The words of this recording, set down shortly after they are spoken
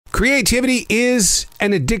Creativity is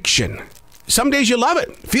an addiction. Some days you love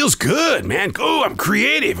it. Feels good, man. Oh, I'm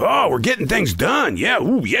creative. Oh, we're getting things done. Yeah.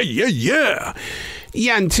 Ooh, yeah.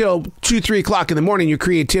 Yeah, until 2, 3 o'clock in the morning, your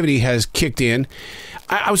creativity has kicked in.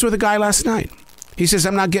 I was with a guy last night. He says,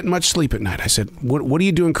 I'm not getting much sleep at night. I said, what are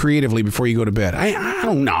you doing creatively before you go to bed? I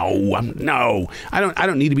don't know. I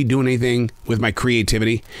don't need to be doing anything with my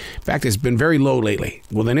creativity. In fact, it's been very low lately.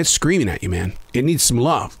 Well, then it's screaming at you, man. It needs some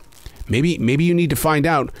love. Maybe you need to find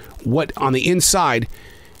out what on the inside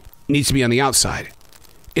needs to be on the outside.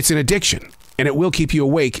 It's an addiction, and it will keep you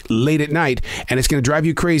awake late at night, and it's going to drive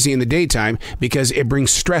you crazy in the daytime because it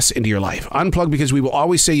brings stress into your life. Unplugged because we will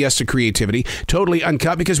always say yes to creativity. Totally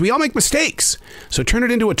uncut because we all make mistakes. So turn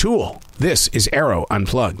it into a tool. This is Arroe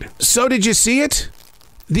Unplugged. So did you see it?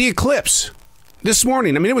 The eclipse this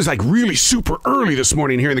morning. I mean, it was like really super early this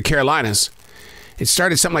morning here in the Carolinas. It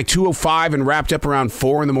started something like 2:05 and wrapped up around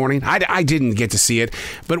 4 in the morning. I didn't get to see it,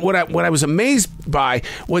 but what I was amazed by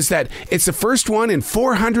was that it's the first one in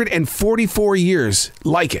 444 years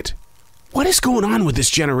like it. What is going on with this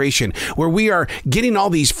generation where we are getting all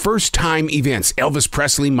these first-time events? Elvis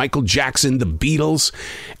Presley, Michael Jackson, the Beatles.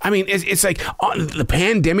 I mean, it's like the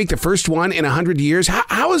pandemic, the first one in 100 years.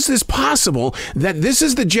 How is this possible that this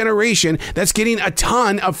is the generation that's getting a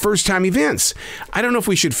ton of first-time events? I don't know if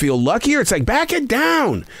we should feel lucky or it's like, back it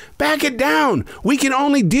down. Back it down. We can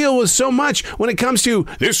only deal with so much when it comes to,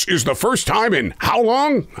 this is the first time in how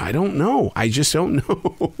long? I don't know. I just don't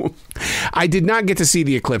know. I did not get to see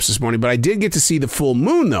the eclipse this morning, but I did get to see the full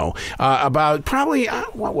moon, though, about probably,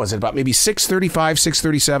 what was it, about maybe 6:35,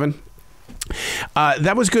 6:37.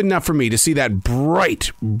 That was good enough for me to see that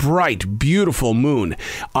bright, beautiful moon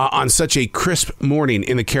on such a crisp morning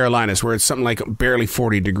in the Carolinas where it's something like barely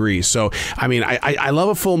 40 degrees. So, I mean, I love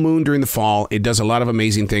a full moon during the fall. It does a lot of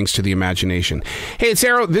amazing things to the imagination. Hey, it's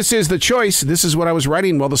Arroe. This is The Choice. This is what I was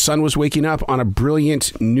writing while the sun was waking up on a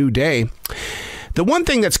brilliant new day. The one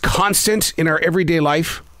thing that's constant in our everyday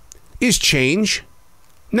life is change.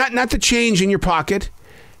 Not the change in your pocket,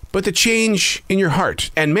 but the change in your heart.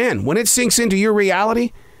 And man, when it sinks into your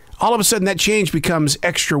reality, all of a sudden that change becomes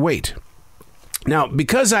extra weight. Now,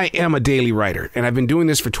 because I am a daily writer, and I've been doing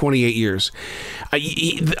this for 28 years,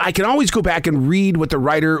 I can always go back and read what the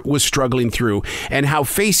writer was struggling through and how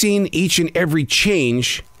facing each and every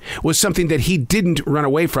change was something that he didn't run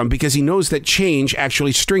away from because he knows that change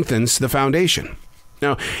actually strengthens the foundation.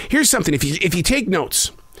 Now, here's something. If you take notes,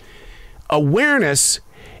 awareness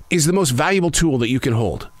is the most valuable tool that you can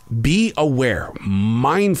hold. Be aware,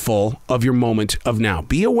 mindful of your moment of now.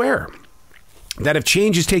 Be aware that if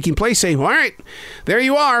change is taking place, say, all right, there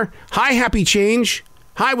you are. Hi, happy change.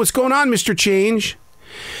 Hi, what's going on, Mr. Change?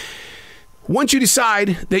 Once you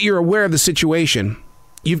decide that you're aware of the situation,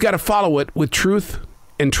 you've got to follow it with truth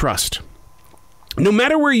and trust. No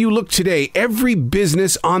matter where you look today, every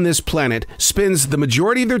business on this planet spends the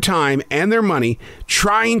majority of their time and their money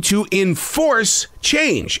trying to enforce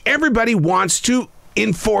change. Everybody wants to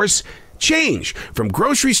enforce change. From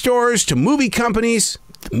grocery stores to movie companies,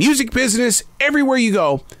 the music business, everywhere you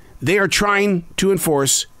go, they are trying to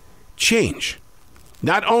enforce change.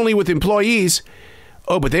 Not only with employees,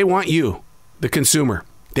 but they want you, the consumer.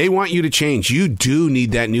 They want you to change. You do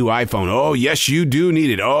need that new iPhone. Oh, yes, you do need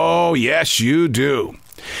it. Oh, yes, you do.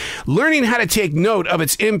 Learning how to take note of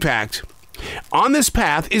its impact on this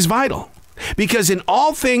path is vital because in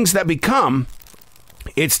all things that become,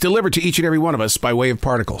 it's delivered to each and every one of us by way of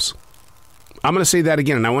particles. I'm going to say that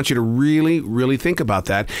again, and I want you to really, really think about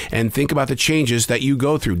that and think about the changes that you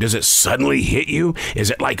go through. Does it suddenly hit you? Is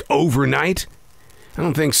it like overnight? I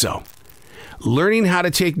don't think so. Learning how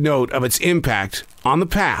to take note of its impact on the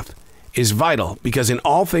path is vital because in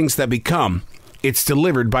all things that become, it's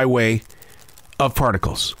delivered by way of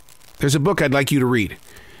particles. There's a book I'd like you to read.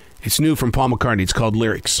 It's new from Paul McCartney. It's called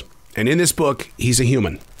Lyrics. And in this book, he's a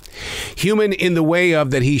human. Human in the way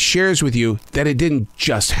of that he shares with you that it didn't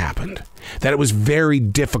just happen. That it was very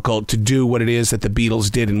difficult to do what it is that the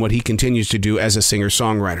Beatles did and what he continues to do as a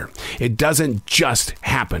singer-songwriter. It doesn't just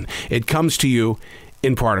happen. It comes to you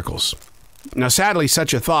in particles. Now, sadly,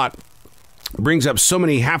 such a thought brings up so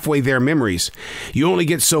many halfway there memories. You only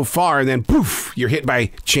get so far and then poof, you're hit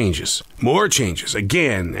by changes. More changes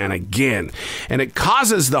again and again. And it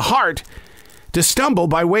causes the heart to stumble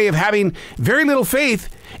by way of having very little faith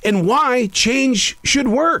in why change should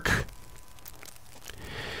work.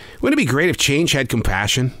 Wouldn't it be great if change had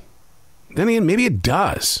compassion? Then again, maybe it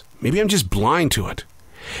does. Maybe I'm just blind to it.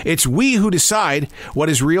 It's we who decide what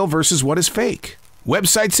is real versus what is fake.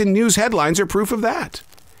 Websites and news headlines are proof of that.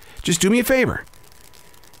 Just do me a favor.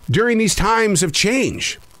 During these times of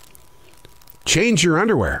change your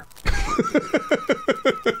underwear.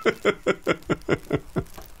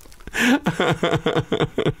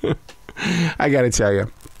 I got to tell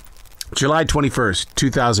you, July 21st,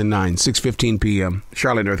 2009, 6:15 p.m.,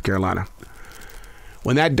 Charlotte, North Carolina.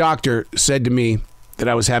 When that doctor said to me that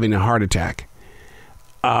I was having a heart attack,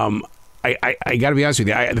 I got to be honest with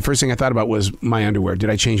you. The first thing I thought about was my underwear. Did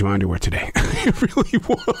I change my underwear today? It really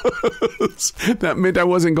was. That meant I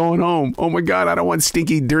wasn't going home. Oh my God, I don't want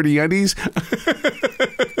stinky, dirty undies.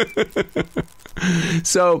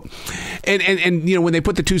 So, and you know, when they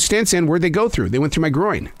put the 2 stents in, where'd they go through? They went through my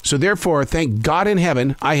groin. So therefore, thank God in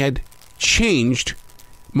heaven, I had changed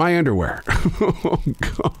my underwear. Oh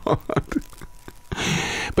God.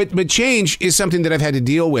 But change is something that I've had to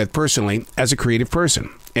deal with personally as a creative person.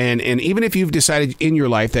 And even if you've decided in your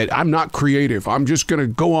life that I'm not creative, I'm just going to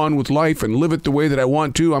go on with life and live it the way that I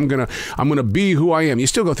want to, I'm going to be who I am. You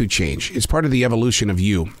still go through change. It's part of the evolution of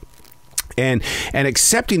you. And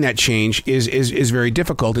accepting that change is very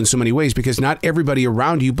difficult in so many ways because not everybody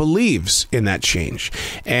around you believes in that change.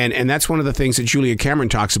 And that's one of the things that Julia Cameron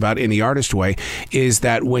talks about in The Artist Way is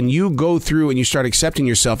that when you go through and you start accepting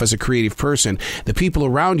yourself as a creative person, the people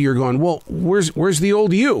around you are going, well, where's the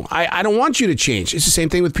old you? I don't want you to change. It's the same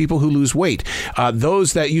thing with people who lose weight.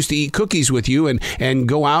 Those that used to eat cookies with you and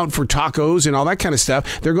go out for tacos and all that kind of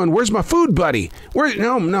stuff, they're going, where's my food buddy?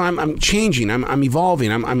 No, I'm changing. I'm evolving.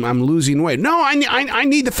 I'm losing weight. No, I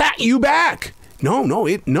need the fat you back.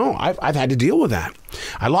 No, I've had to deal with that.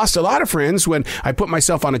 I lost a lot of friends when I put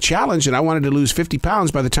myself on a challenge and I wanted to lose 50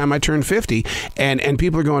 pounds by the time I turned 50. And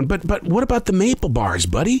people are going, but what about the maple bars,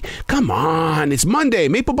 buddy? Come on, it's Monday,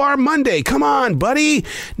 Maple Bar Monday. Come on, buddy.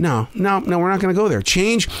 No, we're not going to go there.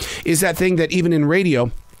 Change is that thing that even in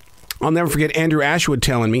radio, I'll never forget Andrew Ashwood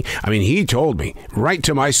telling me, he told me right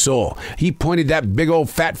to my soul. He pointed that big old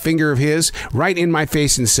fat finger of his right in my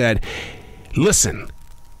face and said, listen,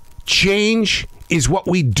 change is what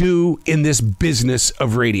we do in this business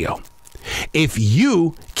of radio. If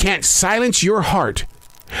you can't silence your heart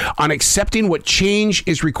on accepting what change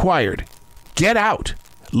is required, get out.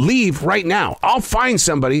 Leave right now. I'll find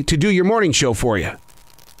somebody to do your morning show for you.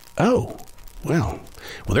 Oh, well,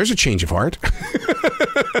 there's a change of heart.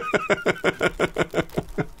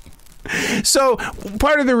 So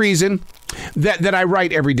part of the reason that I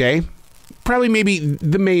write every day, probably maybe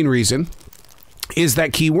the main reason, is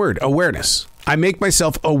that key word, awareness. I make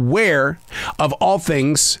myself aware of all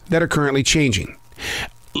things that are currently changing.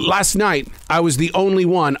 Last night, I was the only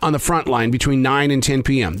one on the front line between 9 and 10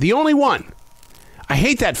 p.m. The only one. I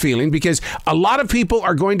hate that feeling because a lot of people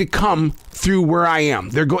are going to come through where I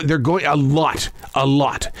am. They're going a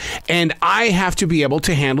lot. And I have to be able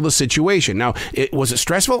to handle the situation. Now, was it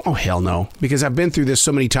stressful? Oh, hell no. Because I've been through this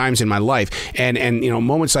so many times in my life. And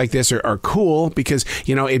moments like this are cool because,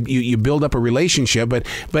 you build up a relationship.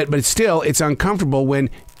 But still, it's uncomfortable when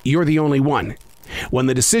you're the only one. When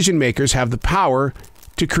the decision makers have the power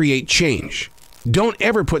to create change. Don't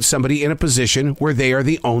ever put somebody in a position where they are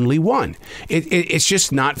the only one. It's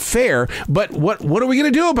just not fair. But what are we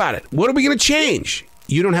going to do about it? What are we going to change?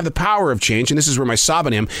 You don't have the power of change. And this is where my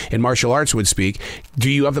Sabanim in martial arts would speak. Do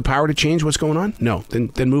you have the power to change what's going on? No.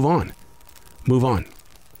 Then move on. Move on.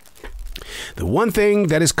 The one thing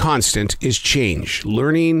that is constant is change.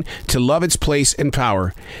 Learning to love its place and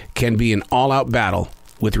power can be an all-out battle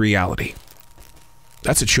with reality.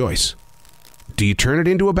 That's a choice. Do you turn it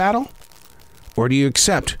into a battle? Or do you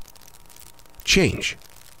accept change?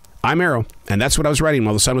 I'm Arroe, and that's what I was writing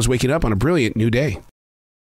while the sun was waking up on a brilliant new day.